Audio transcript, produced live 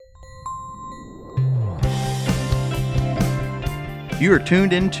You are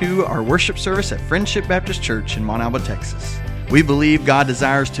tuned into our worship service at Friendship Baptist Church in Mont Alba, Texas. We believe God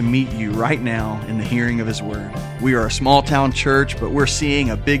desires to meet you right now in the hearing of His Word. We are a small town church, but we're seeing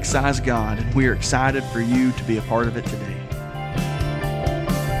a big size God, and we are excited for you to be a part of it today.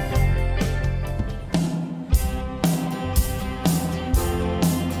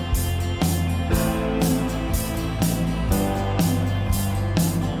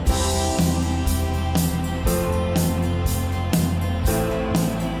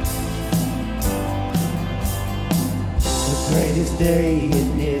 Day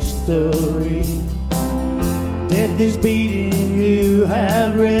in history, death is beating, you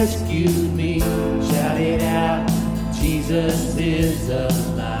have rescued me. Shout it out, Jesus is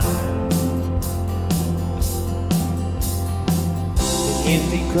alive. The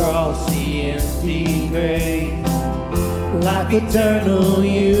empty cross, the empty grave, life eternal,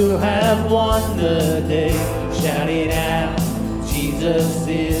 you have won the day. Shout it out, Jesus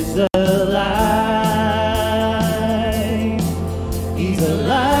is alive.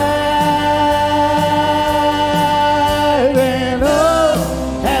 Alive, and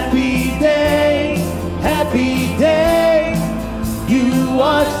oh, happy day, you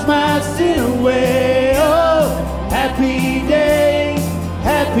washed my sin away. Oh, happy day,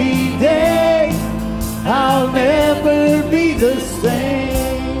 I'll never be the same.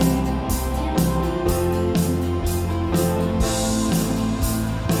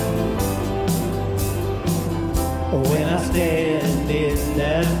 When I stand in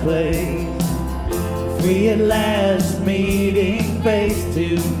that place, free at last, meeting face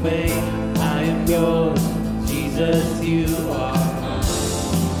to face, I am yours, Jesus, you are mine.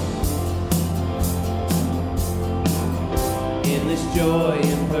 In this joy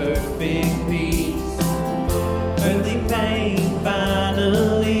and perfect peace, earthly pain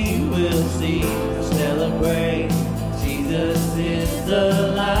finally will cease. Celebrate, Jesus is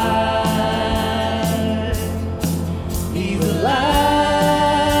alive. He's alive,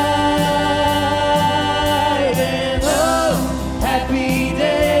 and oh, happy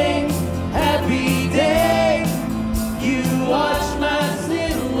day, you washed my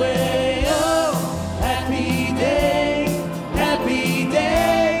sin away. Oh, happy day,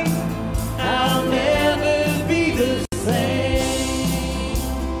 I'll never be the same.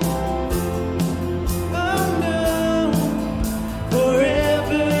 Oh no,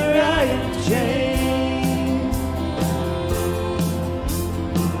 forever I am changed.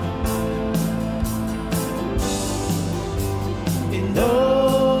 And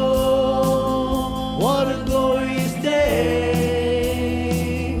oh, what a glorious day,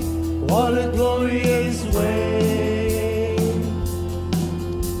 what a glorious way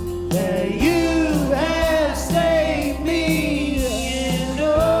that you have saved me. And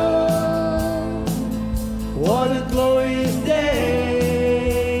oh, what a glorious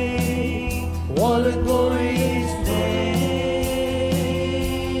day, what a glorious day.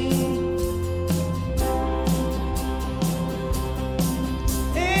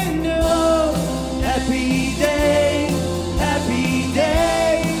 And oh, happy day,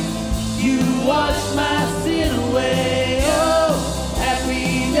 you washed my sin away. Oh,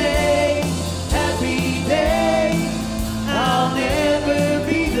 happy day, I'll never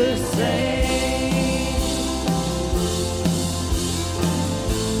be the same.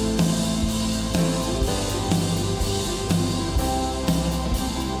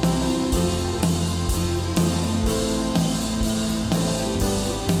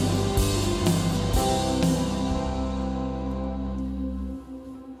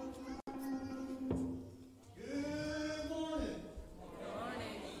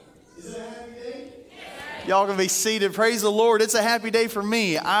 Y'all gonna be seated. Praise the Lord. It's a happy day for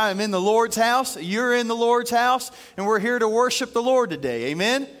me. I am in the Lord's house. You're in the Lord's house, and we're here to worship the Lord today.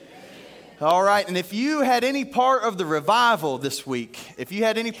 Amen? All right, and if you had any part of the revival this week, if you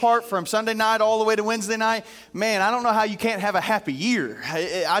had any part from Sunday night all the way to Wednesday night, man, I don't know how you can't have a happy year.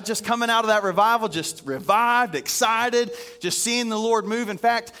 I just coming out of that revival, just revived, excited, just seeing the Lord move. In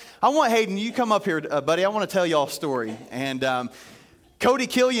fact, I want Hayden, you come up here, buddy. I want to tell y'all a story. And Cody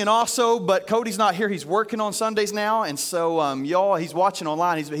Killian also, but Cody's not here. He's working on Sundays now, and so y'all, he's watching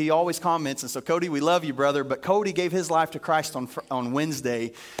online. He always comments, and so Cody, we love you, brother. But Cody gave his life to Christ on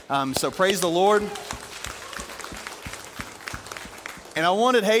Wednesday, so praise the Lord. And I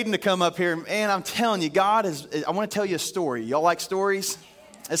wanted Hayden to come up here, and I'm telling you, I want to tell you a story. Y'all like stories?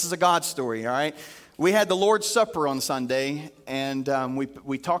 This is a God story, all right? We had the Lord's Supper on Sunday, and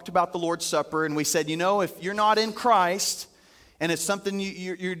we talked about the Lord's Supper, and we said, you know, if you're not in Christ, and it's something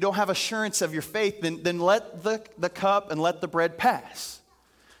you don't have assurance of your faith, then let the cup and let the bread pass.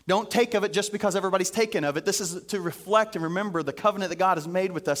 Don't take of it just because everybody's taken of it. This is to reflect and remember the covenant that God has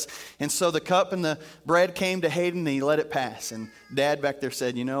made with us. And so the cup and the bread came to Hayden and he let it pass. And Dad back there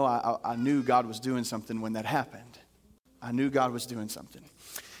said, I knew God was doing something when that happened. I knew God was doing something.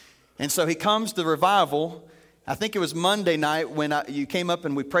 And so he comes to revival. I think it was Monday night when you came up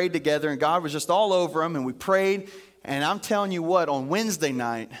and we prayed together and God was just all over him and we prayed. And I'm telling you what, on Wednesday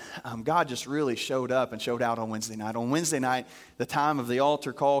night, God just really showed up and showed out on Wednesday night. On Wednesday night, the time of the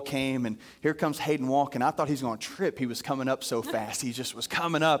altar call came, and here comes Hayden walking. I thought he was going to trip. He was coming up so fast. He just was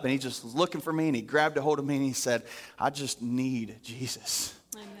coming up, and he just was looking for me, and he grabbed a hold of me, and he said, I just need Jesus.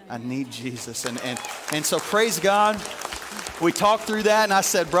 I need Jesus. And so praise God. We talked through that, and I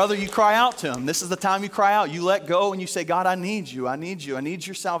said, brother, you cry out to him. This is the time you cry out. You let go, and you say, God, I need you. I need you. I need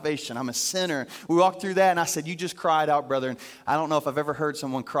your salvation. I'm a sinner. We walked through that, and I said, you just cried out, brother. And I don't know if I've ever heard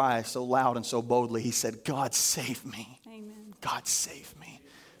someone cry so loud and so boldly. He said, God, save me. Amen. God, save me.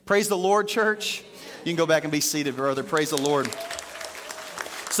 Praise the Lord, church. You can go back and be seated, brother. Praise the Lord.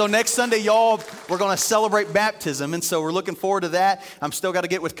 So next Sunday, y'all, we're going to celebrate baptism, and so we're looking forward to that. I'm still got to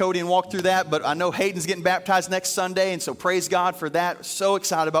get with Cody and walk through that, but I know Hayden's getting baptized next Sunday, and so praise God for that. So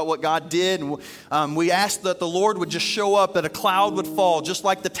excited about what God did. And we asked that the Lord would just show up, that a cloud would fall, just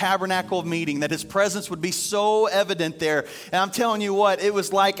like the tabernacle of meeting, that His presence would be so evident there. And I'm telling you what, it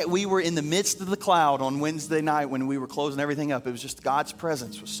was like we were in the midst of the cloud on Wednesday night when we were closing everything up. It was just God's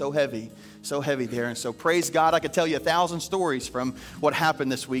presence was so heavy there. And so praise God. I could tell you 1,000 stories from what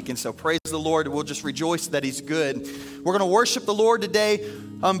happened this week. And so praise the Lord. We'll just rejoice that He's good. We're going to worship the Lord today.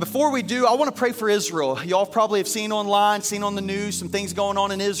 Before we do, I want to pray for Israel. Y'all probably have seen online, seen on the news, some things going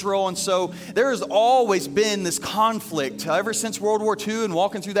on in Israel. And so there has always been this conflict ever since World War II and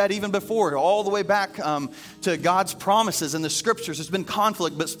walking through that even before, all the way back to God's promises and the scriptures. There's been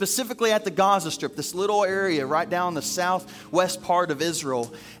conflict, but specifically at the Gaza Strip, this little area right down the southwest part of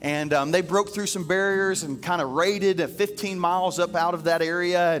Israel. And they broke through some barriers and kind of raided 15 miles up out of that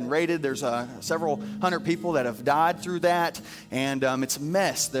area and raided. There's several hundred people that have died through that. And it's a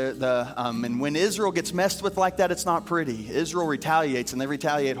mess. And when Israel gets messed with like that, it's not pretty. Israel retaliates, and they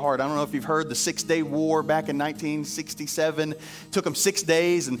retaliate hard. I don't know if you've heard the 6-day war back in 1967. It took them 6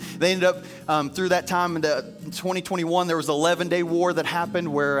 days, and they ended up, through that time into 2021, there was an 11-day war that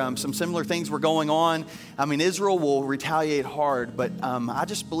happened where some similar things were going on. I mean, Israel will retaliate hard, but I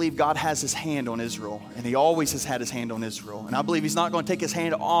just believe God has His hand on Israel, and He always has had His hand on Israel. And I believe He's not going to take His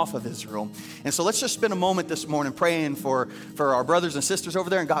hand off of Israel. And so let's just spend a moment this morning praying for our brothers and sisters over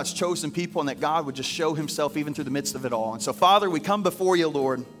there and God's chosen people, and that God would just show Himself even through the midst of it all. And so, Father, we come before You,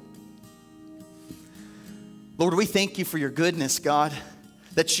 Lord. Lord, we thank You for Your goodness, God,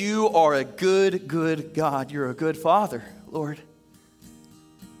 that You are a good, good God. You're a good Father, Lord.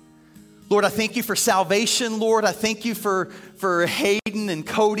 Lord, I thank You for salvation, Lord. I thank You for Hayden and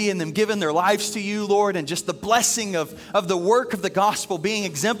Cody and them giving their lives to You, Lord, and just the blessing of the work of the gospel being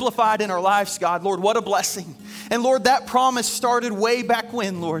exemplified in our lives, God. Lord, what a blessing. And Lord, that promise started way back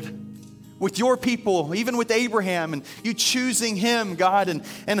when, Lord, with Your people, even with Abraham and You choosing him, God,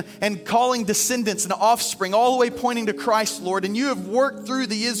 and calling descendants and offspring all the way pointing to Christ, Lord. And You have worked through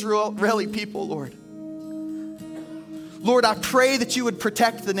the Israeli people, Lord. Lord, I pray that You would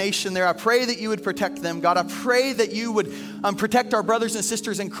protect the nation there. I pray that You would protect them, God. I pray that You would protect our brothers and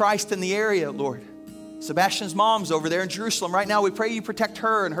sisters in Christ in the area, Lord. Sebastian's mom's over there in Jerusalem right now. We pray You protect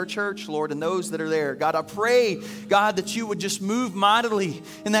her and her church, Lord, and those that are there. God, I pray, God, that You would just move mightily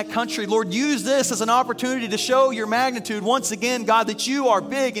in that country. Lord, use this as an opportunity to show Your magnitude once again, God, that You are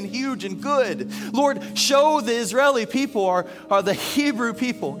big and huge and good. Lord, show the Israeli people, or the Hebrew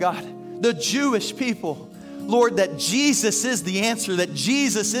people, God, the Jewish people, Lord, that Jesus is the answer, that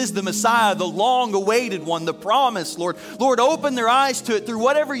Jesus is the Messiah, the long-awaited one, the promise, Lord. Lord, open their eyes to it through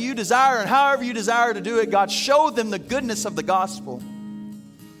whatever You desire and however You desire to do it, God. Show them the goodness of the gospel.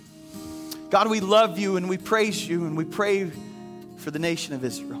 God, we love You and we praise You and we pray for the nation of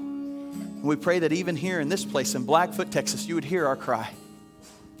Israel. And we pray that even here in this place in Blackfoot, Texas, You would hear our cry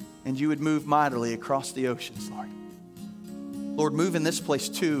and You would move mightily across the oceans, Lord. Lord, move in this place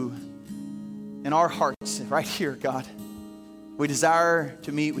too. In our hearts, right here, God, we desire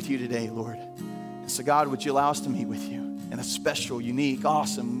to meet with You today, Lord. And so, God, would You allow us to meet with You in a special, unique,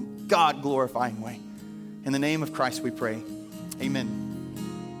 awesome, God-glorifying way. In the name of Christ we pray. Amen.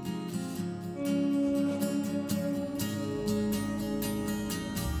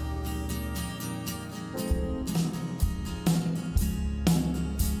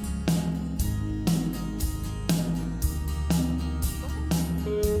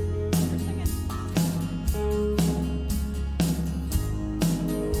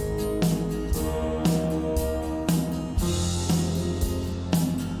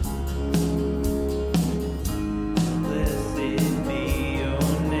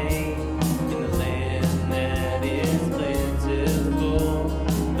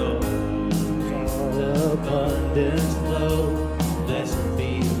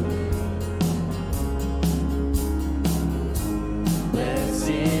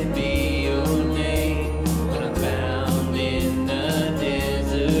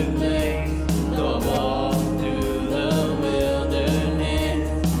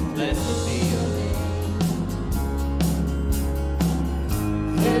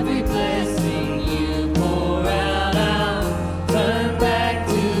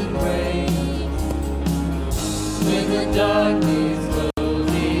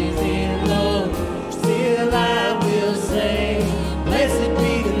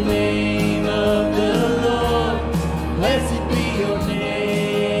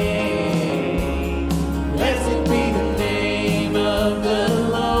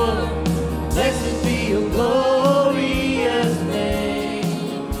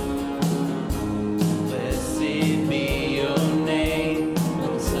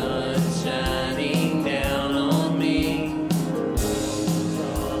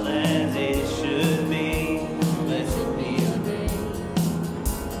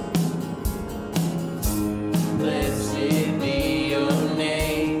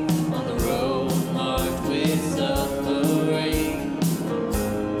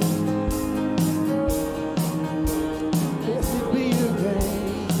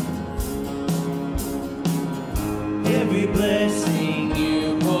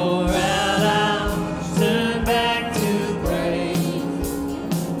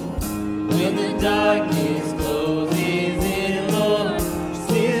 when the darkness closes in, Lord,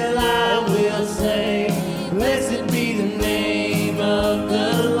 still I will say, blessed be the name of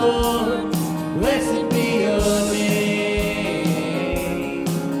the Lord. Blessed be your name.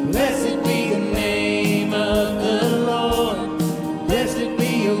 Blessed be the name of the Lord. Blessed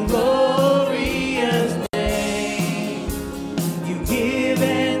be your glorious name. You give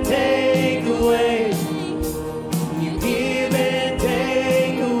and take away. You give and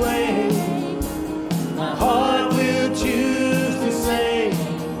take away. My heart will choose to say,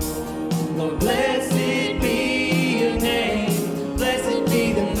 Lord, blessed be your name. Blessed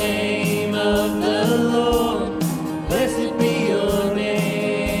be the name of the Lord. Blessed be your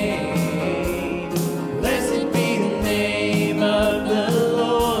name. Blessed be the name of the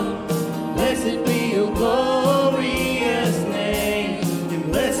Lord. Blessed be your glorious name. And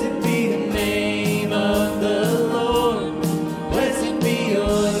blessed be the name of the Lord. Blessed be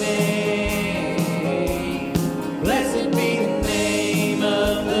your name. Blessed be the name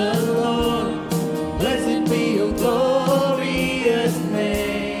of the Lord. Blessed be your glorious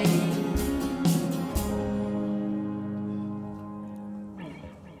name.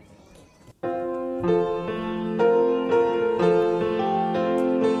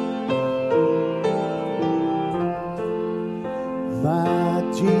 My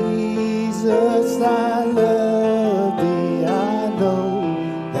Jesus, I love thee, I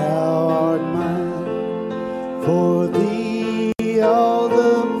know thou art mine. For thee all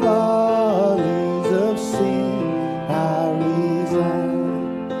the follies of sin I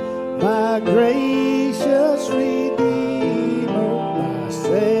resign. My gracious Redeemer, my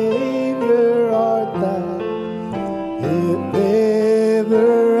Savior art thou. If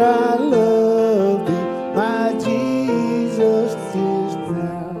ever I love thee, my Jesus, 'tis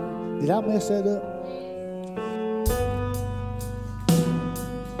now. Did I mess that up?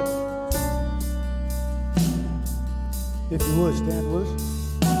 If you would, stand with us.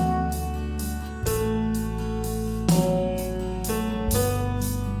 Oh,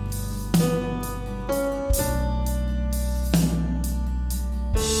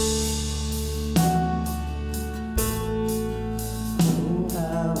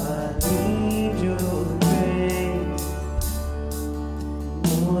 how I need your grace,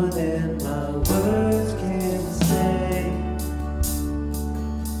 more than my words can say.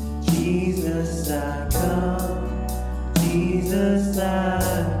 Jesus, I come. Jesus, I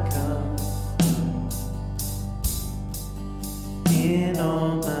come. In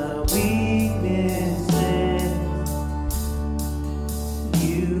all my weaknesses,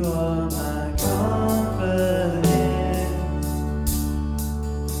 you are my confidence.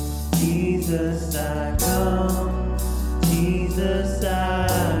 Jesus, I come. Jesus, I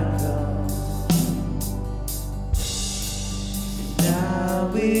come. And I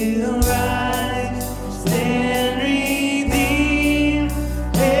will rise, stand redeemed,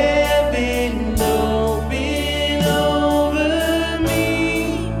 heaven open over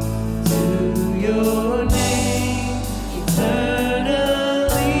me. To your name,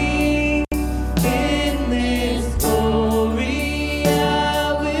 eternally, in this glory I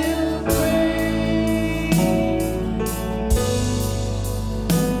will praise.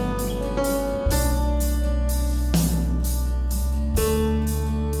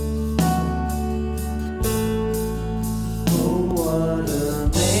 Oh, what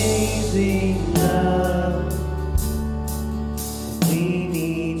amazing love. We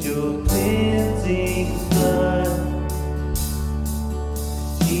need your cleansing blood.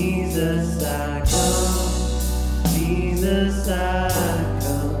 Jesus, I come. Jesus, I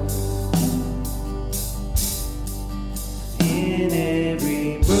come. In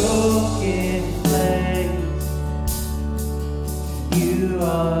every broken place, you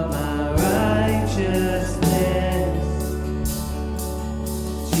are my righteousness.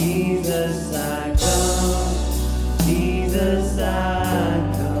 Jesus, I come. Jesus, I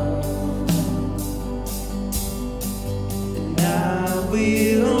come. And I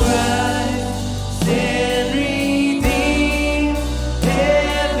will rise, stand redeemed,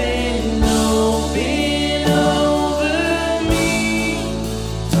 heaven open over me.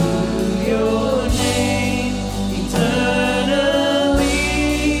 To your name, eternally,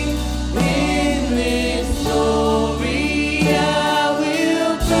 in this glory I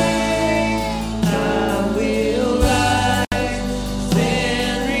will praise.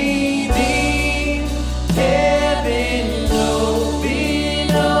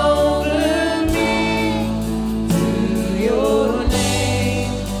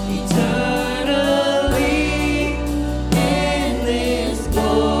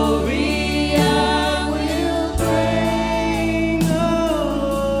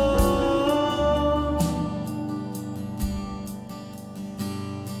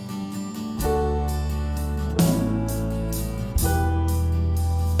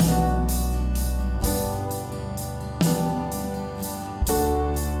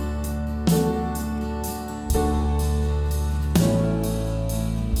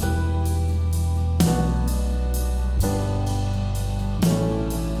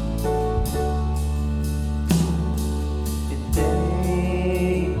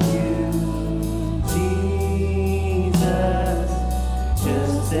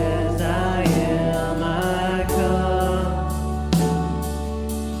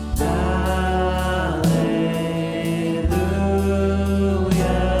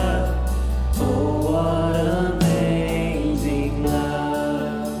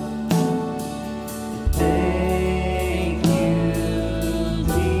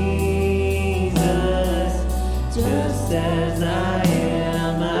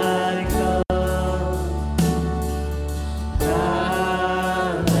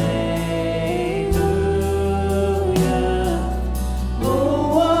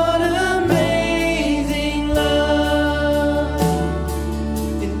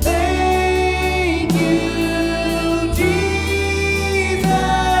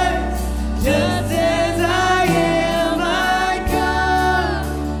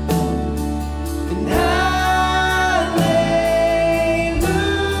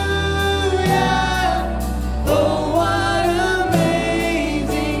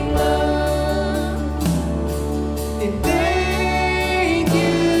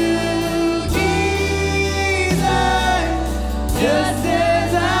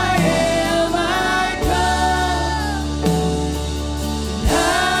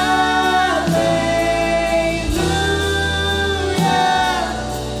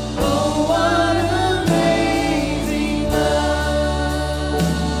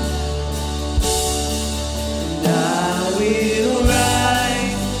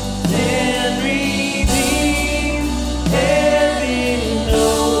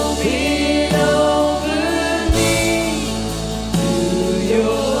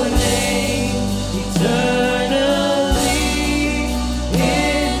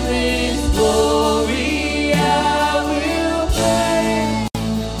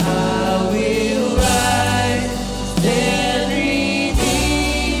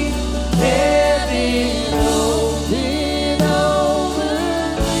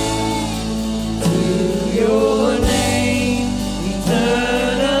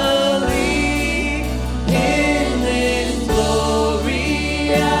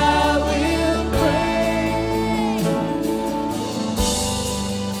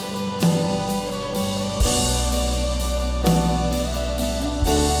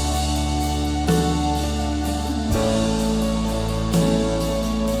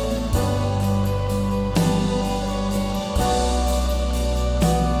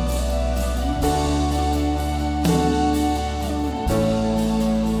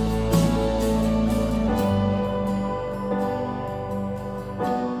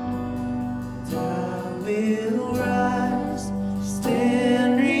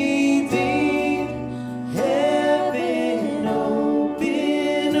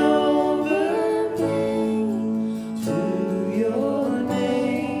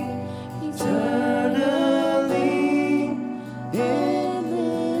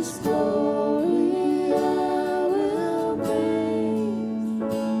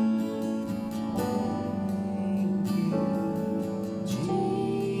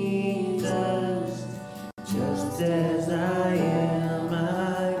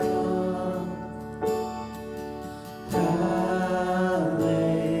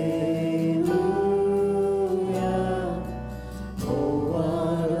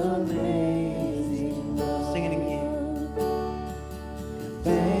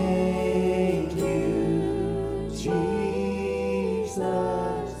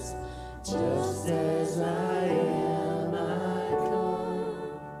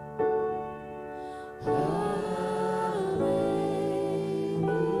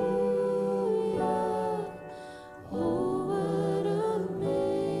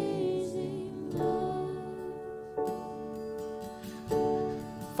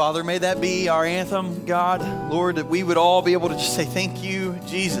 Father, may that be our anthem, God. Lord, that we would all be able to just say, thank you,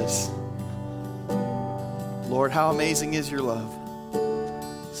 Jesus. Lord, how amazing is your love.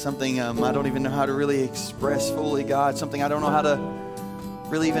 Something I don't even know how to really express fully, God. Something I don't know how to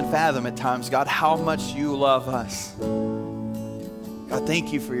really even fathom at times, God, how much you love us. God,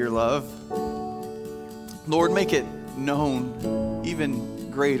 thank you for your love. Lord, make it known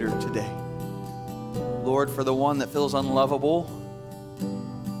even greater today. Lord, for the one that feels unlovable,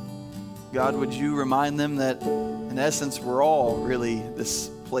 God, would you remind them that in essence we're all really this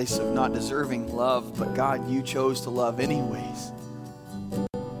place of not deserving love, but God, you chose to love anyways.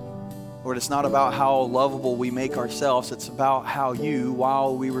 Lord, it's not about how lovable we make ourselves. It's about how you,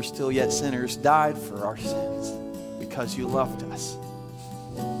 while we were still yet sinners, died for our sins because you loved us.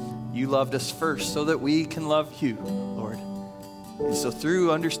 You loved us first so that we can love you, Lord. And so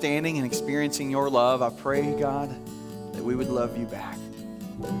through understanding and experiencing your love, I pray, God, that we would love you back.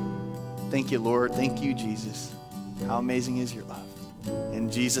 Thank you, Lord. Thank you, Jesus. How amazing is your love.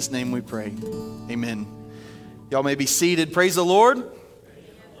 In Jesus' name we pray. Amen. Y'all may be seated. Praise the Lord.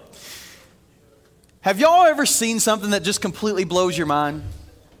 Have y'all ever seen something that just completely blows your mind?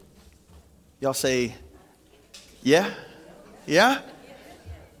 Y'all say, yeah? Yeah?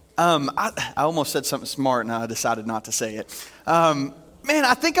 I almost said something smart and I decided not to say it. Man,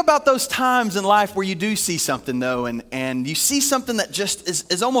 I think about those times in life where you do see something though, and you see something that just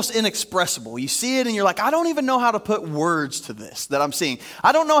is almost inexpressible. You see it and you're like, I don't even know how to put words to this that I'm seeing.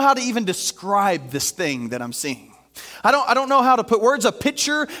 I don't know how to even describe this thing that I'm seeing. I don't know how to put words. A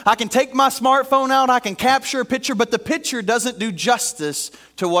picture, I can take my smartphone out, I can capture a picture, but the picture doesn't do justice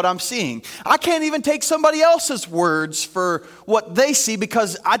to what I'm seeing. I can't even take somebody else's words for what they see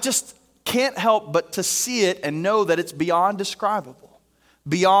because I just can't help but to see it and know that it's beyond describable,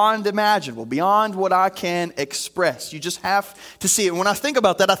 beyond imaginable, beyond what I can express. You just have to see it. And when I think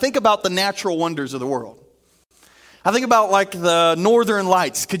about that, I think about the natural wonders of the world. I think about like the Northern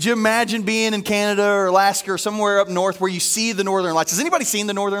Lights. Could you imagine being in Canada or Alaska or somewhere up north where you see the Northern Lights? Has anybody seen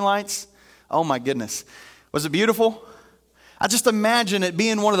the Northern Lights? Oh my goodness. Was it beautiful? I just imagine it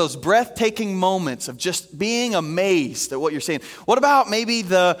being one of those breathtaking moments of just being amazed at what you're seeing. What about maybe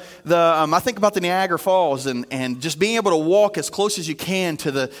I think about the Niagara Falls and just being able to walk as close as you can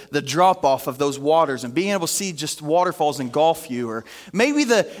to the drop off of those waters and being able to see just waterfalls engulf you, or maybe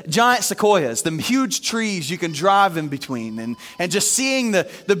the giant sequoias, the huge trees you can drive in between, and just seeing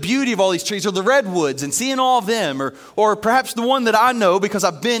the beauty of all these trees, or the redwoods and seeing all of them, or perhaps the one that I know because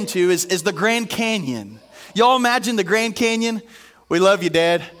I've been to is the Grand Canyon. Y'all imagine the Grand Canyon? We love you,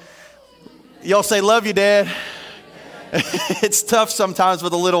 Dad. Y'all say, love you, Dad. It's tough sometimes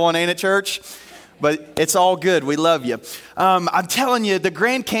with a little one, ain't it, church? But it's all good. We love you. I'm telling you, the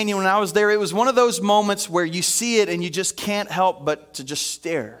Grand Canyon, when I was there, it was one of those moments where you see it and you just can't help but to just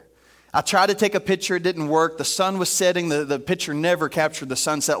stare. I tried to take a picture. It didn't work. The sun was setting. The picture never captured the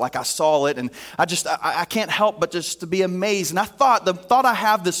sunset like I saw it. And I can't help but just to be amazed. And the thought I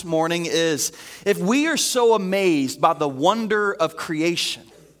have this morning is, if we are so amazed by the wonder of creation,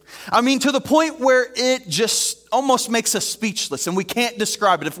 I mean, to the point where it just almost makes us speechless and we can't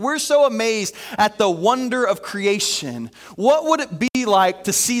describe it. If we're so amazed at the wonder of creation, what would it be like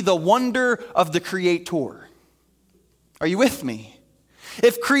to see the wonder of the Creator? Are you with me?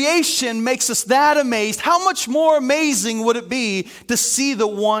 If creation makes us that amazed, how much more amazing would it be to see the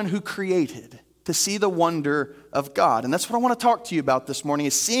one who created, to see the wonder of God? And that's what I want to talk to you about this morning,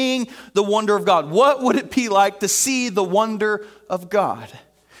 is seeing the wonder of God. What would it be like to see the wonder of God?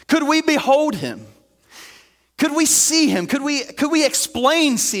 Could we behold him? Could we see him? Could we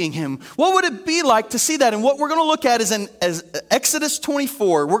explain seeing him? What would it be like to see that? And what we're going to look at is as Exodus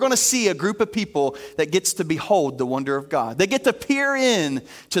 24, we're going to see a group of people that gets to behold the wonder of God. They get to peer in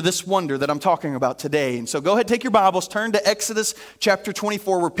to this wonder that I'm talking about today. And so go ahead, take your Bibles, turn to Exodus chapter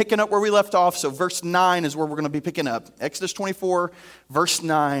 24. We're picking up where we left off. So verse 9 is where we're going to be picking up. Exodus 24, verse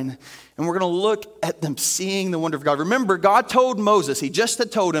 9. And we're going to look at them seeing the wonder of God. Remember, God told Moses, he just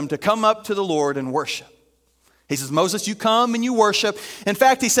had told him to come up to the Lord and worship. He says, Moses, you come and you worship. In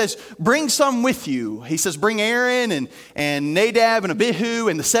fact, he says, bring some with you. He says, bring Aaron and Nadab and Abihu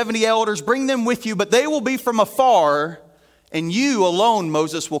and the 70 elders. Bring them with you, but they will be from afar, and you alone,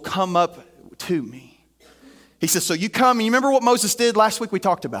 Moses, will come up to me. He says, so you come, and you remember what Moses did? Last week we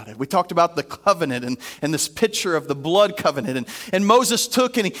talked about it. We talked about the covenant and this picture of the blood covenant. And Moses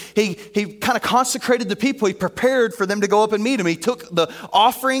took and he kind of consecrated the people. He prepared for them to go up and meet him. He took the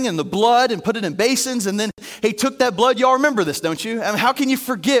offering and the blood and put it in basins, and then he took that blood. Y'all remember this, don't you? I mean, how can you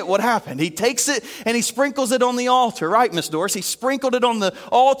forget what happened? He takes it and he sprinkles it on the altar, right, Miss Doris? He sprinkled it on the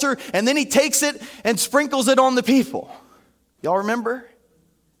altar, and then he takes it and sprinkles it on the people. Y'all remember?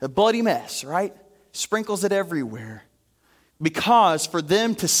 A bloody mess, right? Sprinkles it everywhere. Because for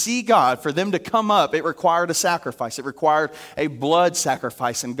them to see God, for them to come up, it required a sacrifice. It required a blood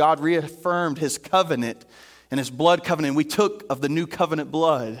sacrifice. And God reaffirmed his covenant and his blood covenant. We took of the new covenant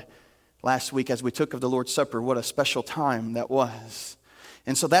blood last week as we took of the Lord's Supper. What a special time that was.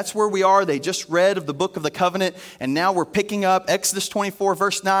 And so that's where we are. They just read of the book of the covenant. And now we're picking up Exodus 24,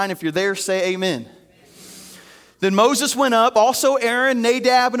 verse 9. If you're there, say amen. Then Moses went up, also Aaron,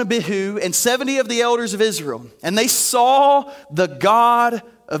 Nadab, and Abihu, and 70 of the elders of Israel. And they saw the God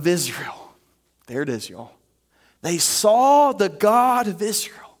of Israel. There it is, y'all. They saw the God of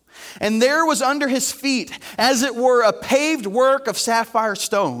Israel. And there was under his feet, as it were, a paved work of sapphire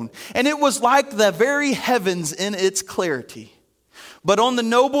stone. And it was like the very heavens in its clarity. But on the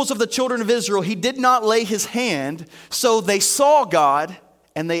nobles of the children of Israel, he did not lay his hand. So they saw God,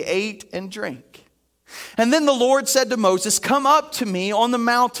 and they ate and drank. And then the Lord said to Moses, come up to me on the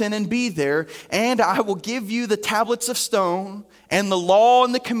mountain and be there, and I will give you the tablets of stone and the law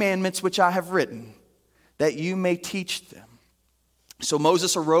and the commandments which I have written, that you may teach them. So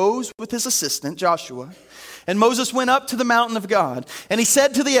Moses arose with his assistant, Joshua, and Moses went up to the mountain of God. And he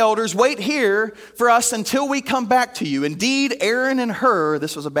said to the elders, wait here for us until we come back to you. Indeed, Aaron and Hur,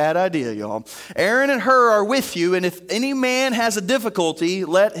 this was a bad idea, y'all. Aaron and Hur are with you, and if any man has a difficulty,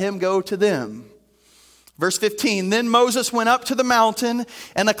 let him go to them. Verse 15, then Moses went up to the mountain,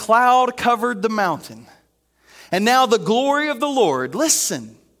 and a cloud covered the mountain. And now the glory of the Lord,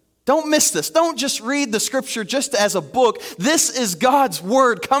 listen, don't miss this. Don't just read the scripture just as a book. This is God's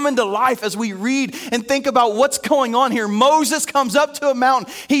word coming to life as we read and think about what's going on here. Moses comes up to a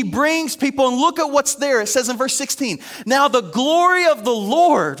mountain. He brings people, and look at what's there. It says in verse 16, now the glory of the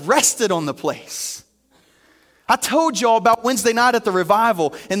Lord rested on the place. I told y'all about Wednesday night at the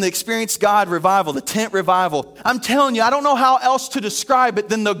revival and the Experience God revival, the tent revival. I'm telling you, I don't know how else to describe it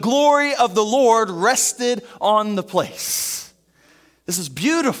than the glory of the Lord rested on the place. This is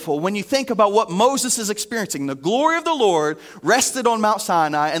beautiful when you think about what Moses is experiencing. The glory of the Lord rested on Mount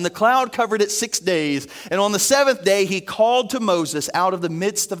Sinai, and the cloud covered it 6 days. And on the seventh day, he called to Moses out of the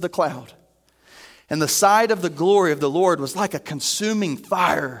midst of the cloud. And the sight of the glory of the Lord was like a consuming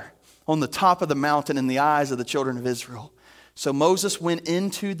fire on the top of the mountain in the eyes of the children of Israel. So Moses went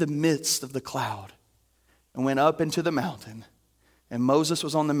into the midst of the cloud and went up into the mountain. And Moses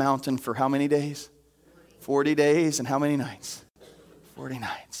was on the mountain for how many days? 40 days. And how many nights? 40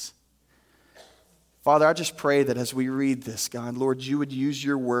 nights. Father, I just pray that as we read this, God, Lord, you would use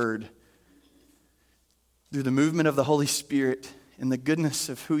your word through the movement of the Holy Spirit and the goodness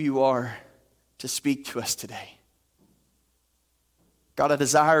of who you are to speak to us today. God, I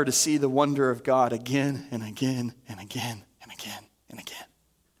desire to see the wonder of God again and again and again and again and again.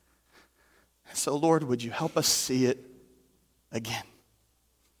 And so, Lord, would you help us see it again?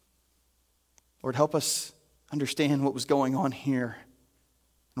 Lord, help us understand what was going on here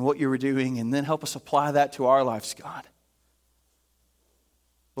and what you were doing, and then help us apply that to our lives, God.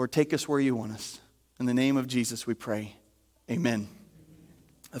 Lord, take us where you want us. In the name of Jesus, we pray. Amen.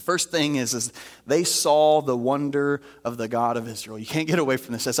 The first thing is they saw the wonder of the God of Israel. You can't get away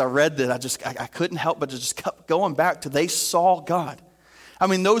from this. As I read that, I couldn't help but just kept going back to they saw God. I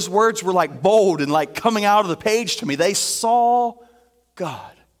mean, those words were like bold and like coming out of the page to me. They saw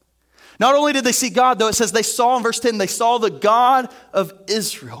God. Not only did they see God, though, it says they saw in verse 10, they saw the God of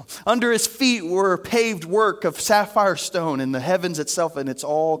Israel. Under his feet were a paved work of sapphire stone, and the heavens itself in its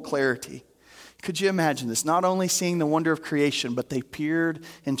all clarity. Could you imagine this? Not only seeing the wonder of creation, but they peered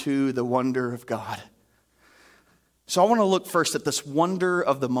into the wonder of God. So I want to look first at this wonder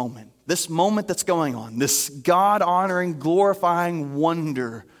of the moment. This moment that's going on. This God-honoring, glorifying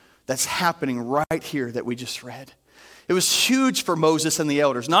wonder that's happening right here that we just read. It was huge for Moses and the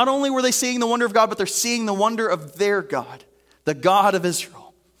elders. Not only were they seeing the wonder of God, but they're seeing the wonder of their God, the God of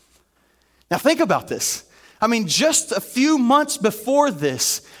Israel. Now think about this. I mean, just a few months before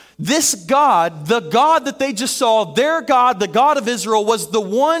this God, the God that they just saw, their God, the God of Israel, was the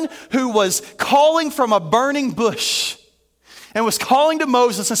one who was calling from a burning bush and was calling to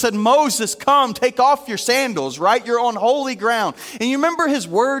Moses and said, Moses, come, take off your sandals, right? You're on holy ground. And you remember his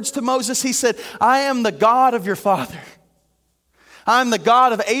words to Moses? He said, I am the God of your father. I'm the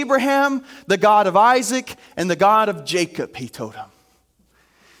God of Abraham, the God of Isaac, and the God of Jacob, he told him.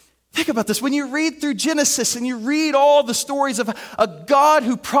 Think about this. When you read through Genesis and you read all the stories of a God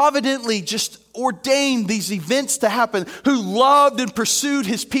who providentally just ordained these events to happen, who loved and pursued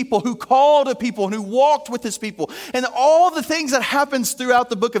his people, who called a people, and who walked with his people, and all the things that happens throughout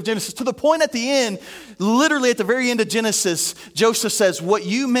the book of Genesis, to the point at the end, literally at the very end of Genesis, Joseph says, what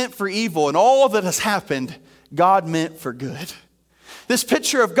you meant for evil and all that has happened, God meant for good. This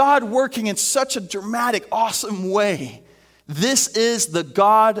picture of God working in such a dramatic, awesome way. This is the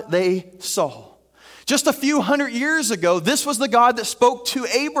God they saw. Just a few hundred years ago, this was the God that spoke to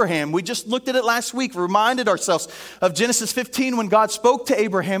Abraham. We just looked at it last week, reminded ourselves of Genesis 15 when God spoke to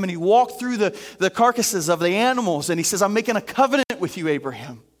Abraham and he walked through the carcasses of the animals and he says, I'm making a covenant with you,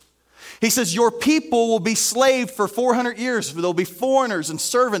 Abraham. He says, your people will be slaved for 400 years. They'll be foreigners and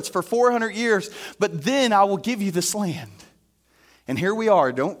servants for 400 years, but then I will give you this land. And here we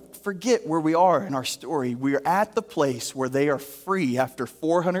are. Don't forget where we are in our story. We are at the place where they are free after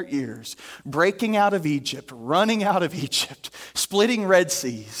 400 years, breaking out of Egypt, running out of Egypt, splitting Red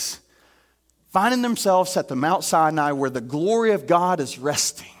Seas, finding themselves at the Mount Sinai where the glory of God is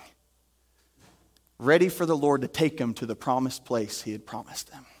resting, ready for the Lord to take them to the promised place he had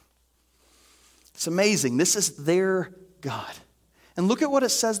promised them. It's amazing. This is their God. And look at what it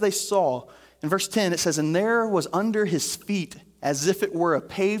says they saw. In verse 10, it says, and there was under his feet as if it were a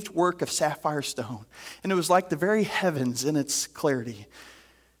paved work of sapphire stone. And it was like the very heavens in its clarity.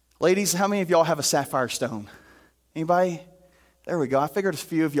 Ladies, how many of y'all have a sapphire stone? Anybody? There we go. I figured a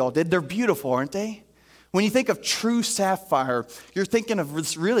few of y'all did. They're beautiful, aren't they? When you think of true sapphire, you're thinking of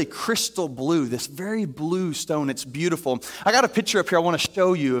this really crystal blue, this very blue stone. It's beautiful. I got a picture up here I want to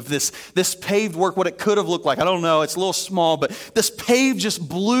show you of this paved work, what it could have looked like. I don't know. It's a little small, but this paved just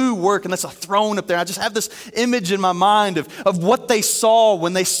blue work, and that's a throne up there. I just have this image in my mind of what they saw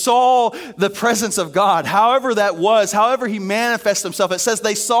when they saw the presence of God. However that was, however he manifested himself. It says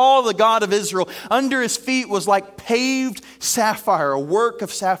they saw the God of Israel. Under his feet was like paved sapphire, a work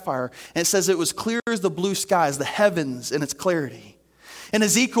of sapphire. And it says it was clear as the blue skies, the heavens in its clarity. In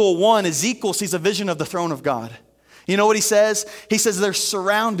Ezekiel 1, Ezekiel sees a vision of the throne of God. You know what he says? He says they're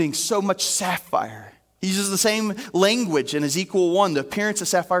surrounding so much sapphire. He uses the same language in Ezekiel 1, the appearance of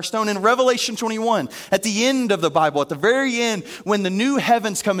sapphire stone. In Revelation 21, at the end of the Bible, at the very end, when the new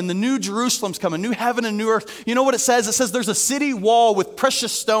heavens come and the new Jerusalem's come, a new heaven and new earth, you know what it says? It says there's a city wall with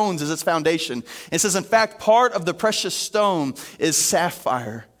precious stones as its foundation. It says, in fact, part of the precious stone is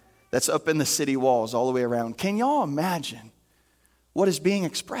sapphire that's up in the city walls all the way around. Can y'all imagine what is being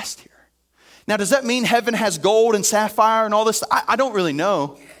expressed here? Now, does that mean heaven has gold and sapphire and all this? I don't really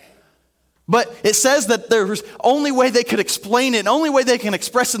know. But it says that there's only way they could explain it, the only way they can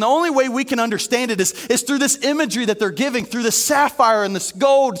express it, and the only way we can understand it is through this imagery that they're giving, through the sapphire and this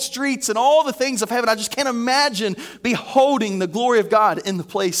gold streets and all the things of heaven. I just can't imagine beholding the glory of God in the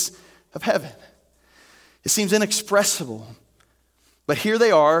place of heaven. It seems inexpressible. But here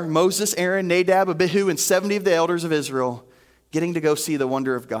they are, Moses, Aaron, Nadab, Abihu, and 70 of the elders of Israel getting to go see the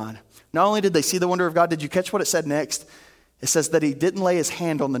wonder of God. Not only did they see the wonder of God, did you catch what it said next? It says that he didn't lay his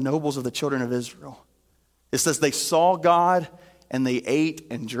hand on the nobles of the children of Israel. It says they saw God and they ate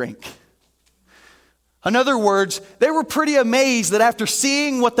and drank. In other words, they were pretty amazed that after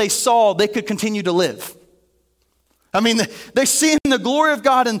seeing what they saw, they could continue to live. I mean, they're seeing the glory of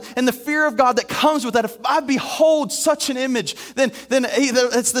God and the fear of God that comes with that. If I behold such an image, then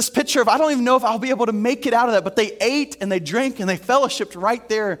it's this picture of, I don't even know if I'll be able to make it out of that. But they ate and they drank and they fellowshiped right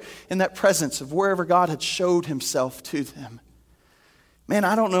there in that presence of wherever God had showed himself to them. Man,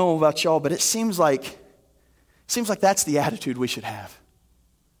 I don't know about y'all, but it seems like that's the attitude we should have.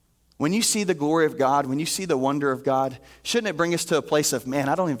 When you see the glory of God, when you see the wonder of God, shouldn't it bring us to a place of, man,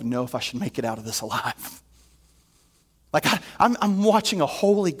 I don't even know if I should make it out of this alive? Like I'm watching a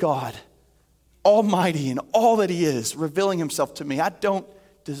holy God, almighty in all that he is, revealing himself to me. I don't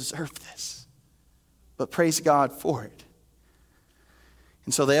deserve this, but praise God for it.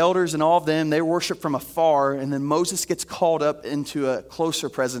 And so the elders and all of them, they worship from afar, and then Moses gets called up into a closer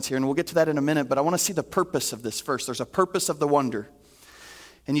presence here, and we'll get to that in a minute, but I want to see the purpose of this first. There's a purpose of the wonder.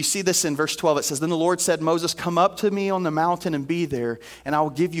 And you see this in verse 12. It says, then the Lord said, Moses, come up to me on the mountain and be there, and I will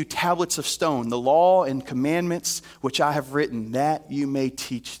give you tablets of stone, the law and commandments which I have written, that you may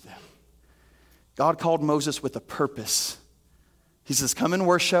teach them. God called Moses with a purpose. He says, come and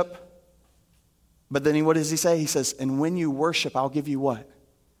worship. But then what does he say? He says, and when you worship, I'll give you what?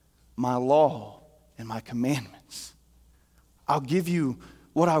 My law and my commandments. I'll give you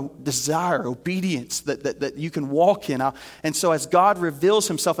what I desire, obedience that you can walk in. And so as God reveals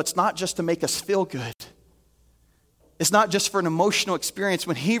himself, it's not just to make us feel good. It's not just for an emotional experience.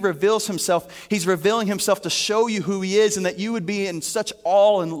 When he reveals himself, he's revealing himself to show you who he is and that you would be in such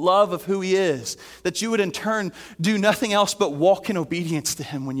awe and love of who he is, that you would in turn do nothing else but walk in obedience to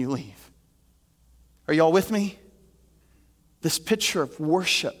him when you leave. Are y'all with me? This picture of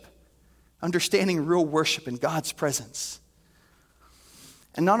worship, understanding real worship in God's presence.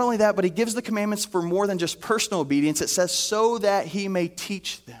 And not only that, but he gives the commandments for more than just personal obedience. It says, so that he may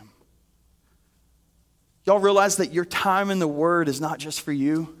teach them. Y'all realize that your time in the Word is not just for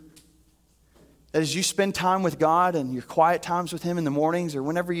you? That as you spend time with God and your quiet times with Him in the mornings or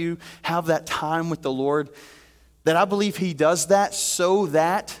whenever you have that time with the Lord, that I believe He does that so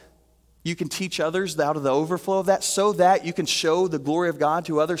that you can teach others out of the overflow of that, so that you can show the glory of God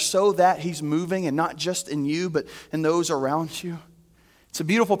to others, so that He's moving and not just in you, but in those around you. It's a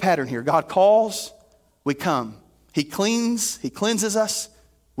beautiful pattern here. God calls, we come. He cleanses us,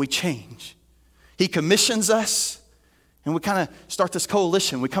 we change. He commissions us, and we kind of start this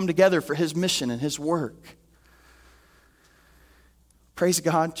coalition. We come together for His mission and His work. Praise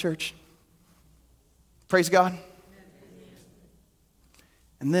God, church. Praise God.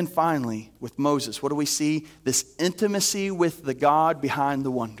 And then finally, with Moses, what do we see? This intimacy with the God behind the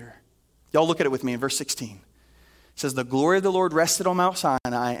wonder. Y'all look at it with me in verse 16. It says, the glory of the Lord rested on Mount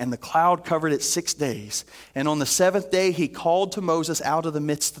Sinai, and the cloud covered it 6 days. And on the seventh day, He called to Moses out of the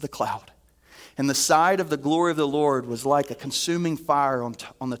midst of the cloud. And the sight of the glory of the Lord was like a consuming fire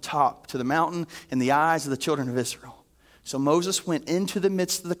on the top to the mountain in the eyes of the children of Israel. So Moses went into the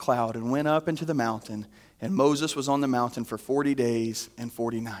midst of the cloud and went up into the mountain. And Moses was on the mountain for 40 days and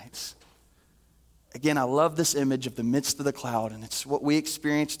 40 nights. Again, I love this image of the midst of the cloud. And it's what we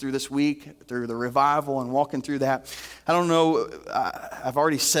experienced through this week, through the revival and walking through that. I don't know, I've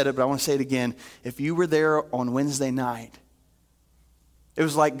already said it, but I want to say it again. If you were there on Wednesday night, it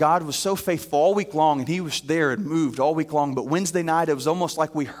was like God was so faithful all week long, and He was there and moved all week long. But Wednesday night, it was almost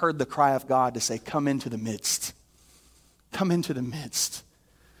like we heard the cry of God to say, come into the midst. Come into the midst.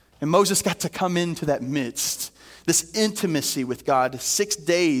 And Moses got to come into that midst. This intimacy with God. 6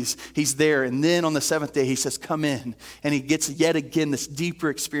 days He's there. And then on the seventh day, He says, come in. And He gets yet again this deeper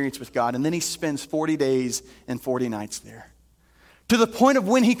experience with God. And then He spends 40 days and 40 nights there. To the point of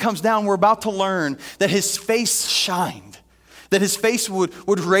when He comes down, we're about to learn that His face shined. That His face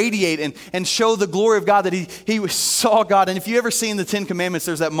would radiate and show the glory of God, that he saw God. And if you ever seen the Ten Commandments,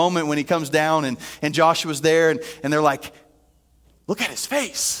 there's that moment when He comes down and Joshua's there and they're like, look at His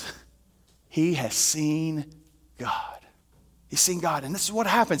face. He has seen God. He's seen God. And this is what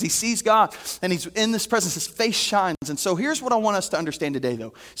happens. He sees God and He's in this presence. His face shines. And so here's what I want us to understand today,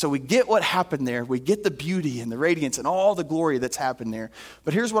 though. So we get what happened there. We get the beauty and the radiance and all the glory that's happened there.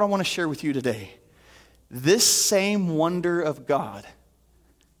 But here's what I want to share with you today. This same wonder of God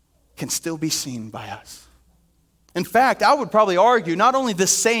can still be seen by us. In fact, I would probably argue not only the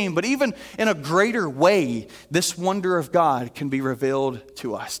same, but even in a greater way, this wonder of God can be revealed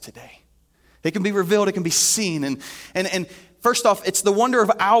to us today. It can be revealed, it can be seen. And first off, it's the wonder of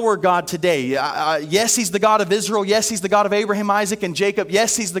our God today. Yes, He's the God of Israel. Yes, He's the God of Abraham, Isaac, and Jacob.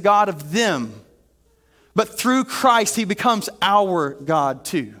 Yes, He's the God of them. But through Christ, He becomes our God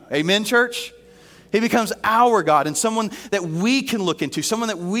too. Amen, church? He becomes our God and someone that we can look into, someone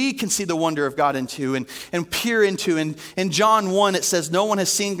that we can see the wonder of God into and peer into. And in John 1, it says, no one has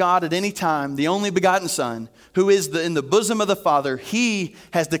seen God at any time, the only begotten Son, who is in the bosom of the Father. He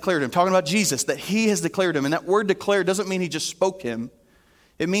has declared Him. Talking about Jesus, that He has declared Him. And that word declared doesn't mean He just spoke Him.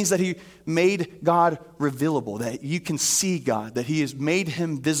 It means that He made God revealable, that you can see God, that He has made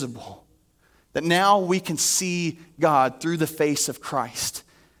Him visible. That now we can see God through the face of Christ.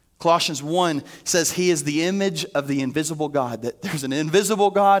 Colossians 1 says He is the image of the invisible God, that there's an invisible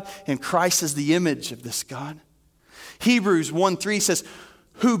God and Christ is the image of this God. Hebrews 1:3 says,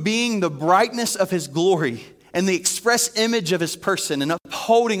 who being the brightness of His glory and the express image of His person and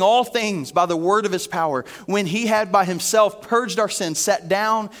upholding all things by the word of His power, when He had by Himself purged our sins, sat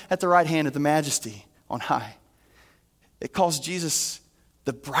down at the right hand of the Majesty on high. It calls Jesus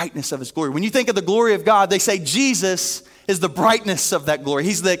the brightness of His glory. When you think of the glory of God, they say Jesus is the brightness of that glory.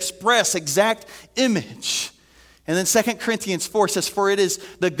 He's the express, exact image. And then 2 Corinthians 4 says, for it is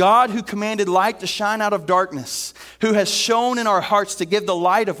the God who commanded light to shine out of darkness, who has shone in our hearts to give the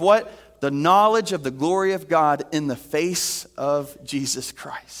light of what? The knowledge of the glory of God in the face of Jesus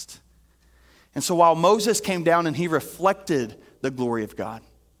Christ. And so while Moses came down and he reflected the glory of God,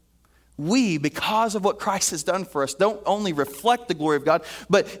 we, because of what Christ has done for us, don't only reflect the glory of God,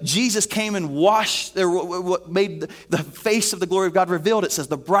 but Jesus came and washed, what made the face of the glory of God revealed. It says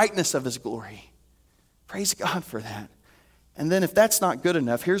the brightness of His glory. Praise God for that. And then if that's not good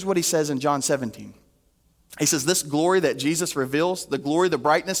enough, here's what He says in John 17. He says, this glory that Jesus reveals, the glory, the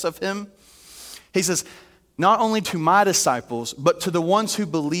brightness of Him, He says, not only to my disciples, but to the ones who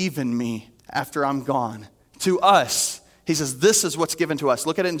believe in me after I'm gone, to us. He says, this is what's given to us.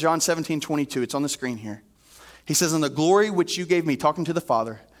 Look at it in John 17:22. It's on the screen here. He says, and the glory which you gave me, talking to the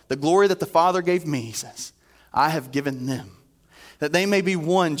Father, the glory that the Father gave me, He says, I have given them, that they may be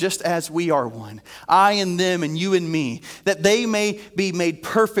one just as we are one. I and them and you and me, that they may be made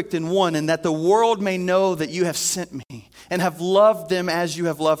perfect in one, and that the world may know that you have sent me and have loved them as you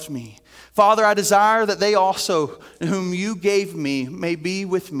have loved me. Father, I desire that they also, whom you gave me, may be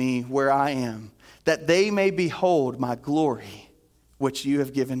with me where I am, that they may behold my glory, which you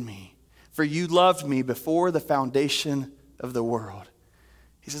have given me. For you loved me before the foundation of the world.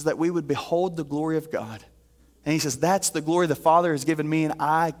 He says that we would behold the glory of God. And he says, that's the glory the Father has given me, and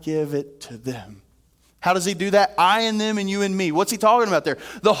I give it to them. How does he do that? I and them and you and me. What's he talking about there?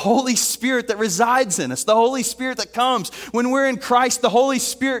 The Holy Spirit that resides in us. The Holy Spirit that comes. When we're in Christ, the Holy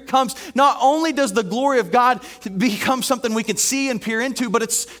Spirit comes. Not only does the glory of God become something we can see and peer into, but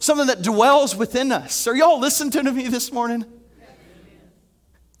it's something that dwells within us. Are y'all listening to me this morning?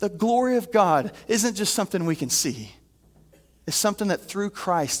 The glory of God isn't just something we can see. It's something that through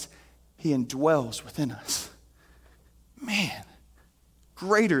Christ, he indwells within us. Man,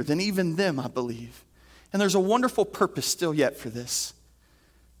 greater than even them, I believe. And there's a wonderful purpose still yet for this.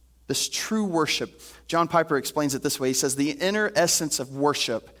 This true worship. John Piper explains it this way. He says, the inner essence of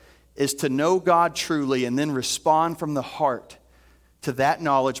worship is to know God truly and then respond from the heart to that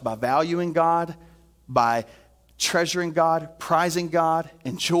knowledge by valuing God, by treasuring God, prizing God,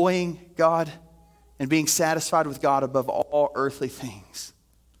 enjoying God, and being satisfied with God above all earthly things.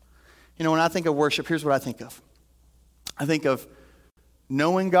 You know, when I think of worship, here's what I think of. I think of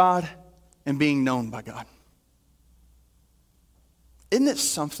knowing God and being known by God. Isn't it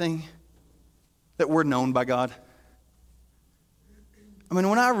something that we're known by God? I mean,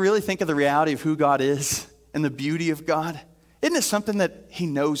 when I really think of the reality of who God is and the beauty of God, isn't it something that he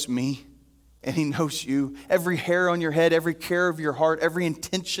knows me and he knows you? Every hair on your head, every care of your heart, every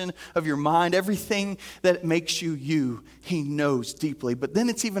intention of your mind, everything that makes you you, he knows deeply. But then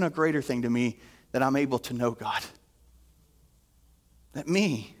it's even a greater thing to me that I'm able to know God. That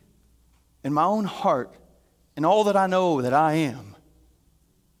me, in my own heart, and all that I know that I am,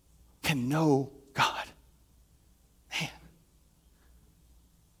 can know God. Man.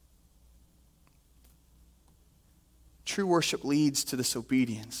 True worship leads to this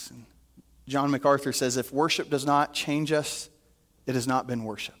obedience. And John MacArthur says, if worship does not change us, it has not been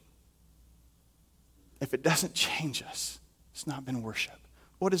worship. If it doesn't change us, it's not been worship.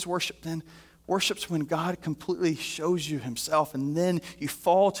 What is worship then? Worship's when God completely shows you himself, and then you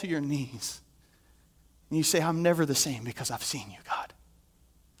fall to your knees. And you say, I'm never the same because I've seen you, God.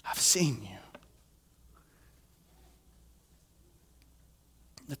 I've seen you.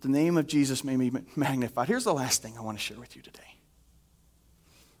 That the name of Jesus may be magnified. Here's the last thing I want to share with you today.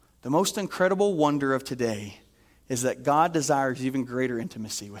 The most incredible wonder of today is that God desires even greater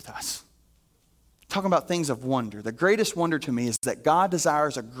intimacy with us. Talking about things of wonder. The greatest wonder to me is that God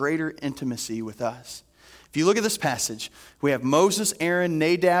desires a greater intimacy with us. If you look at this passage, we have Moses, Aaron,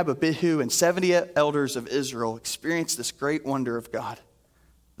 Nadab, Abihu, and 70 elders of Israel experience this great wonder of God.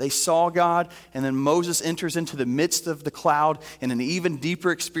 They saw God, and then Moses enters into the midst of the cloud in an even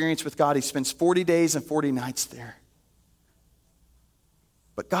deeper experience with God. He spends 40 days and 40 nights there.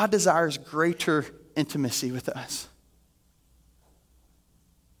 But God desires greater intimacy with us.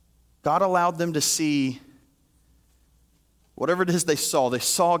 God allowed them to see whatever it is they saw. They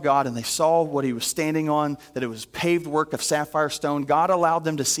saw God and they saw what he was standing on, that it was paved work of sapphire stone. God allowed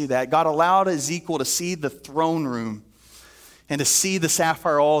them to see that. God allowed Ezekiel to see the throne room and to see the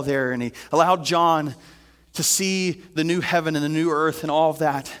sapphire all there. And he allowed John to see the new heaven and the new earth and all of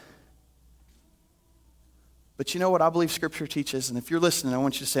that. But you know what I believe Scripture teaches? And if you're listening, I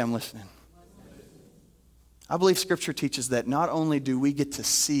want you to say, I'm listening. I believe Scripture teaches that not only do we get to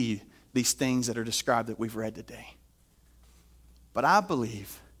see these things that are described that we've read today, but I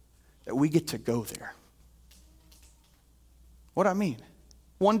believe that we get to go there. What do I mean?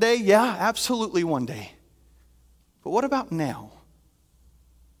 One day? Yeah, absolutely one day. But what about now?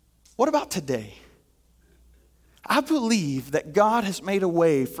 What about today? I believe that God has made a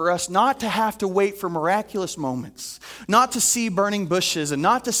way for us not to have to wait for miraculous moments, not to see burning bushes, and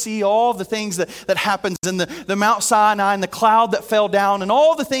not to see all the things that happens in the Mount Sinai and the cloud that fell down and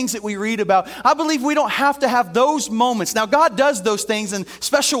all the things that we read about. I believe we don't have to have those moments. Now, God does those things in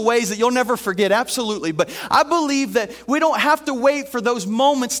special ways that you'll never forget, absolutely. But I believe that we don't have to wait for those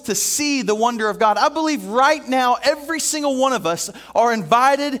moments to see the wonder of God. I believe right now, every single one of us are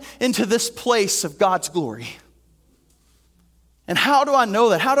invited into this place of God's glory. And how do I know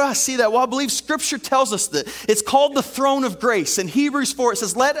that? How do I see that? Well, I believe Scripture tells us that it's called the throne of grace. In Hebrews 4, it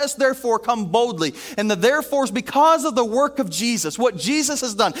says, let us therefore come boldly. And the therefore is because of the work of Jesus, what Jesus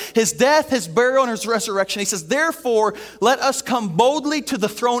has done, his death, his burial, and his resurrection. He says, therefore, let us come boldly to the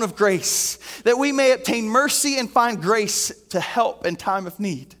throne of grace, that we may obtain mercy and find grace to help in time of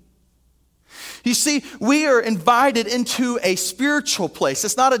need. You see, we are invited into a spiritual place.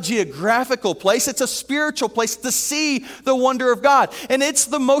 It's not a geographical place. It's a spiritual place to see the wonder of God. And it's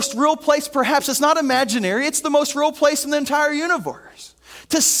the most real place, perhaps. It's not imaginary. It's the most real place in the entire universe.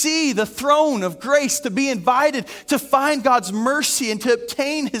 To see the throne of grace, to be invited to find God's mercy and to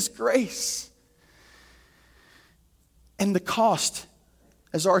obtain his grace. And the cost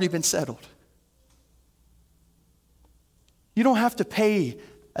has already been settled. You don't have to pay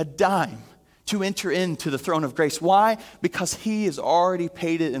a dime to enter into the throne of grace. Why? Because he has already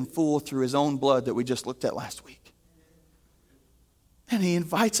paid it in full through his own blood that we just looked at last week. And he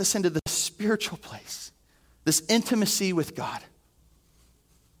invites us into this spiritual place, this intimacy with God.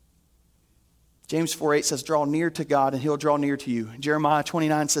 James 4:8 says, draw near to God and he'll draw near to you. Jeremiah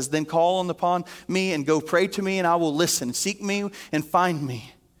 29 says, then call upon me and go pray to me and I will listen. Seek me and find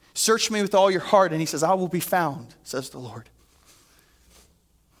me. Search me with all your heart. And he says, I will be found, says the Lord.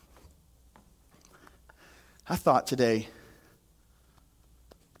 I thought today,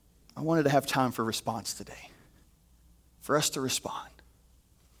 I wanted to have time for response today, for us to respond.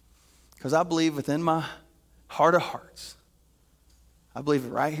 Because I believe within my heart of hearts, I believe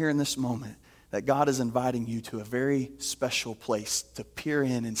right here in this moment, that God is inviting you to a very special place to peer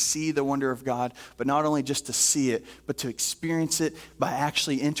in and see the wonder of God, but not only just to see it, but to experience it by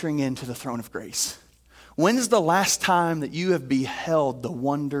actually entering into the throne of grace. When is the last time that you have beheld the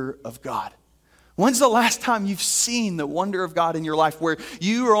wonder of God? When's the last time you've seen the wonder of God in your life where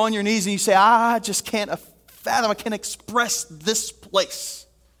you are on your knees and you say, I just can't fathom, I can't express this place?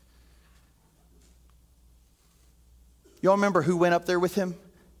 Y'all remember who went up there with him?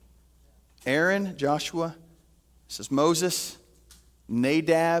 Aaron, Joshua, it says Moses,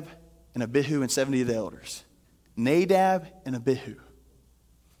 Nadab, and Abihu, and 70 of the elders. Nadab and Abihu.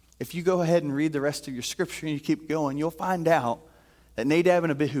 If you go ahead and read the rest of your scripture and you keep going, you'll find out that Nadab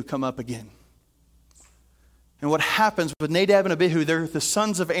and Abihu come up again. And what happens with Nadab and Abihu, they're the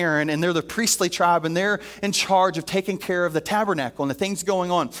sons of Aaron, and they're the priestly tribe, and they're in charge of taking care of the tabernacle and the things going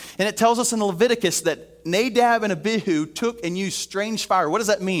on. And it tells us in Leviticus that Nadab and Abihu took and used strange fire. What does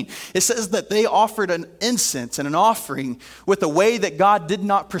that mean? It says that they offered an incense and an offering with a way that God did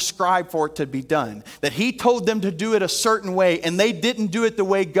not prescribe for it to be done. That he told them to do it a certain way, and they didn't do it the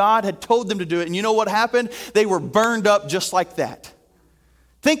way God had told them to do it. And you know what happened? They were burned up just like that.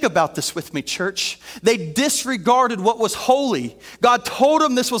 Think about this with me, church. They disregarded what was holy. God told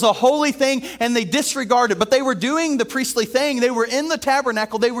them this was a holy thing, and they disregarded. But they were doing the priestly thing. They were in the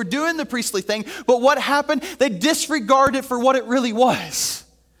tabernacle. They were doing the priestly thing. But what happened? They disregarded it for what it really was.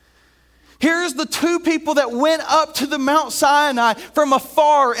 Here's the two people that went up to the Mount Sinai from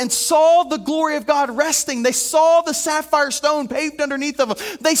afar and saw the glory of God resting. They saw the sapphire stone paved underneath of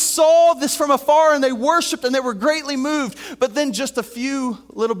them. They saw this from afar and they worshiped and they were greatly moved. But then just a few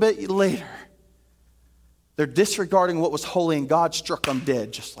little bit later, they're disregarding what was holy and God struck them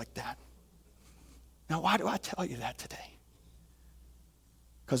dead just like that. Now, why do I tell you that today?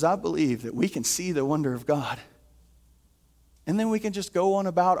 Because I believe that we can see the wonder of God. And then we can just go on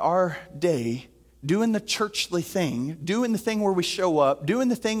about our day doing the churchly thing, doing the thing where we show up, doing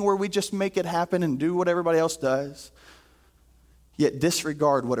the thing where we just make it happen and do what everybody else does, yet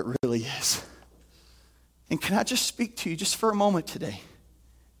disregard what it really is. And can I just speak to you just for a moment today?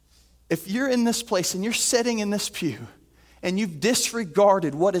 If you're in this place and you're sitting in this pew and you've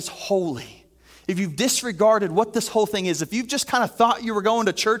disregarded what is holy, if you've disregarded what this whole thing is, if you've just kind of thought you were going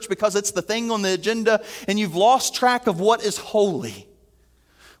to church because it's the thing on the agenda and you've lost track of what is holy,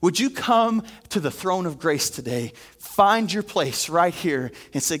 would you come to the throne of grace today, find your place right here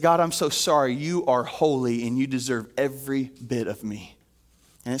and say, God, I'm so sorry. You are holy and you deserve every bit of me.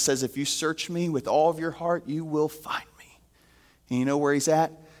 And it says, if you search me with all of your heart, you will find me. And you know where he's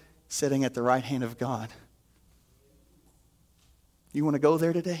at? Sitting at the right hand of God. You want to go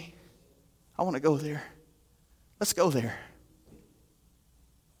there today? I want to go there. Let's go there.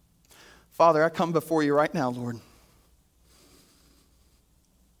 Father, I come before you right now, Lord.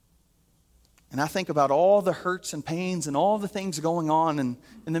 And I think about all the hurts and pains and all the things going on in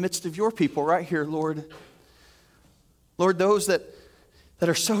the midst of your people right here, Lord. Lord, those that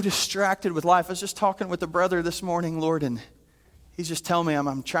are so distracted with life. I was just talking with a brother this morning, Lord, and he's just telling me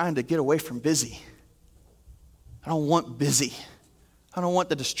I'm trying to get away from busy. I don't want busy. I don't want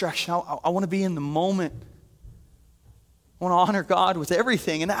the distraction. I want to be in the moment. I want to honor God with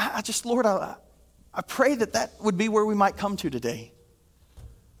everything. And I just, Lord, I pray that would be where we might come to today.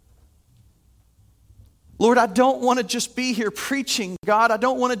 Lord, I don't want to just be here preaching, God. I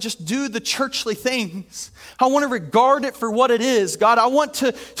don't want to just do the churchly things. I want to regard it for what it is, God. I want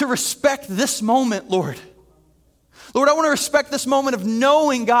to respect this moment, Lord. Lord, I want to respect this moment of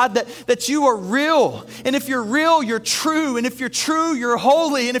knowing, God, that you are real. And if you're real, you're true. And if you're true, you're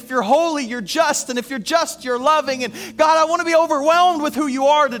holy. And if you're holy, you're just. And if you're just, you're loving. And God, I want to be overwhelmed with who you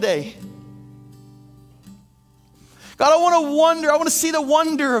are today. God, I want to see the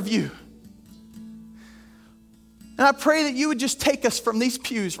wonder of you. And I pray that you would just take us from these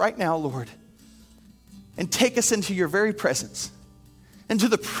pews right now, Lord, and take us into your very presence, into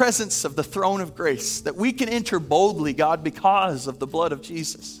the presence of the throne of grace, that we can enter boldly, God, because of the blood of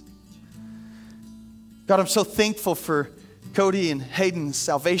Jesus. God, I'm so thankful for Cody and Hayden's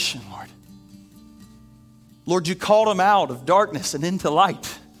salvation, Lord. Lord, you called them out of darkness and into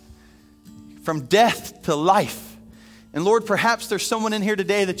light, from death to life. And Lord, perhaps there's someone in here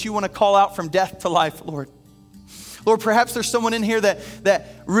today that you want to call out from death to life, Lord. Lord, perhaps there's someone in here that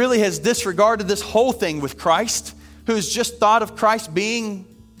really has disregarded this whole thing with Christ, who's just thought of Christ being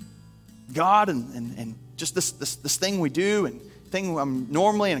God and just this thing we do and thing I'm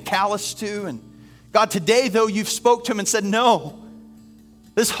normally and callous to. And God, today, though, you've spoke to him and said, no,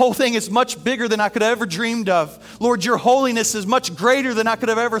 this whole thing is much bigger than I could have ever dreamed of. Lord, your holiness is much greater than I could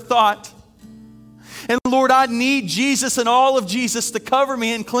have ever thought. And Lord, I need Jesus and all of Jesus to cover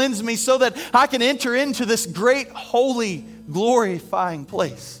me and cleanse me so that I can enter into this great, holy, glorifying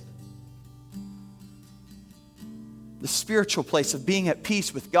place. The spiritual place of being at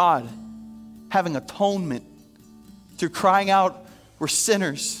peace with God, having atonement through crying out, we're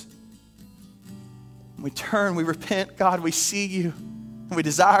sinners. We turn, we repent, God, we see you, and we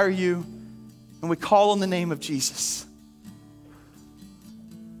desire you, and we call on the name of Jesus.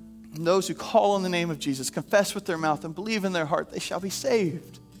 And those who call on the name of Jesus, confess with their mouth and believe in their heart, they shall be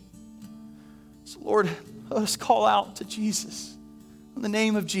saved. So Lord, let us call out to Jesus in the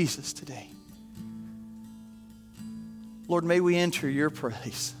name of Jesus today. Lord, may we enter your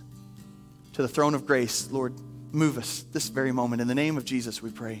place to the throne of grace. Lord, move us this very moment. In the name of Jesus we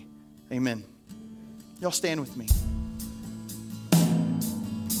pray. Amen. Y'all stand with me.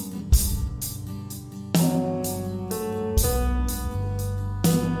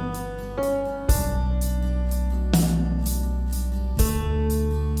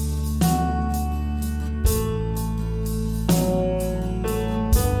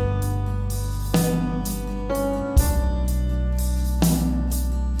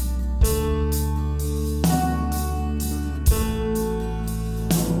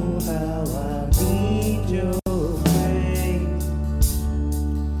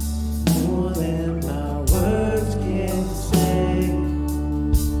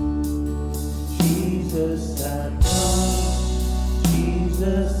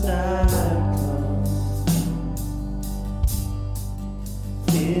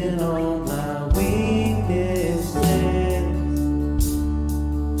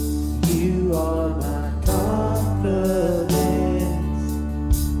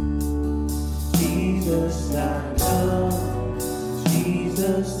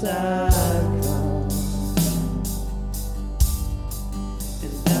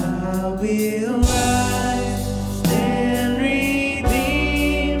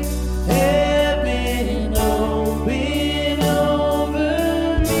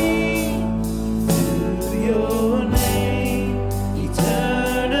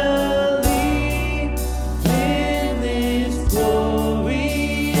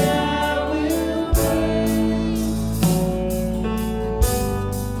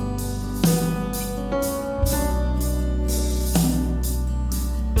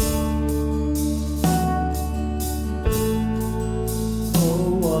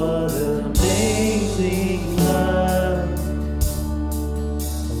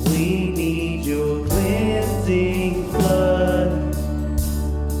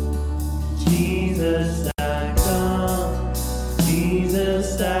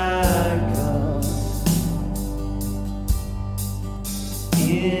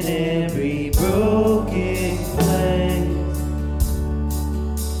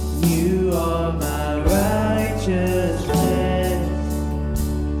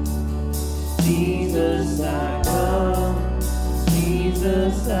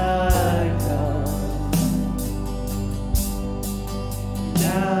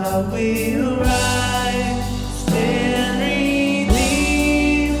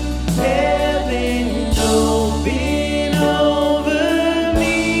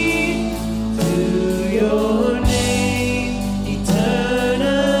 Your name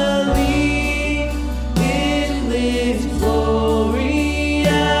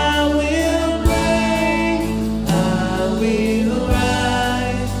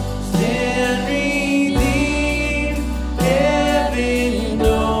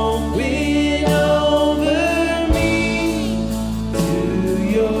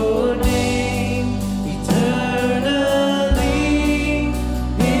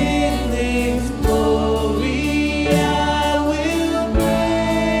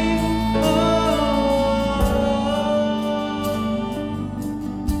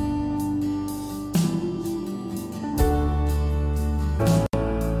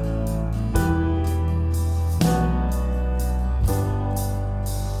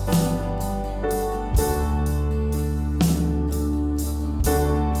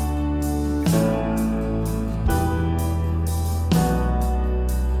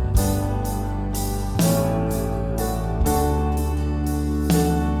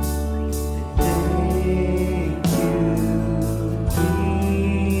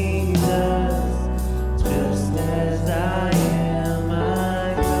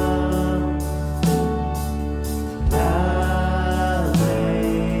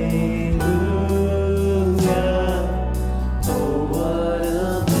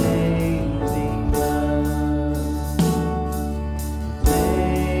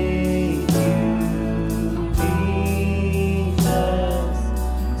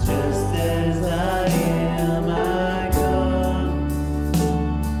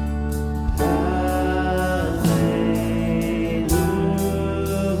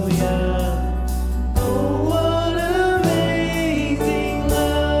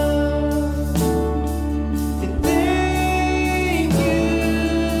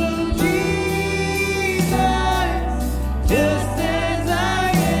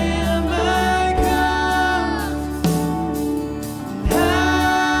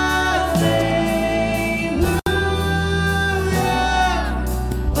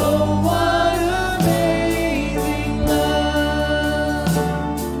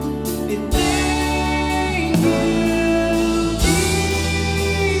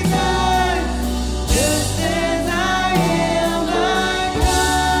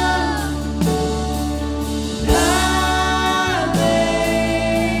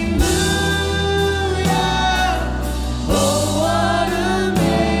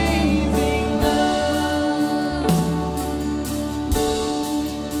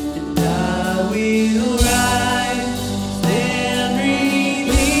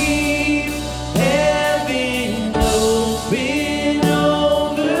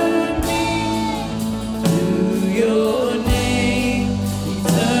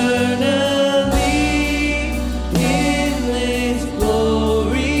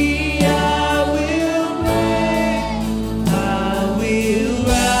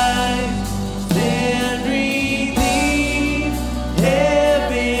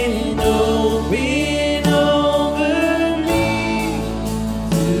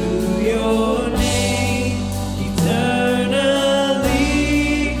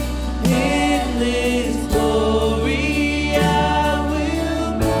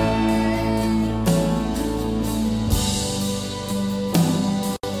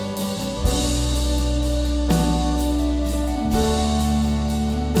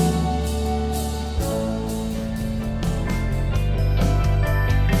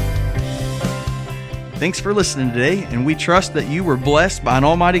Thanks for listening today, and we trust that you were blessed by an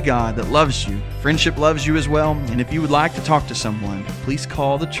almighty God that loves you. Friendship loves you as well, and if you would like to talk to someone, please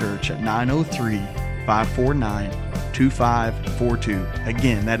call the church at 903-549-2542.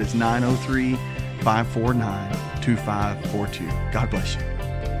 Again, that is 903-549-2542. God bless you.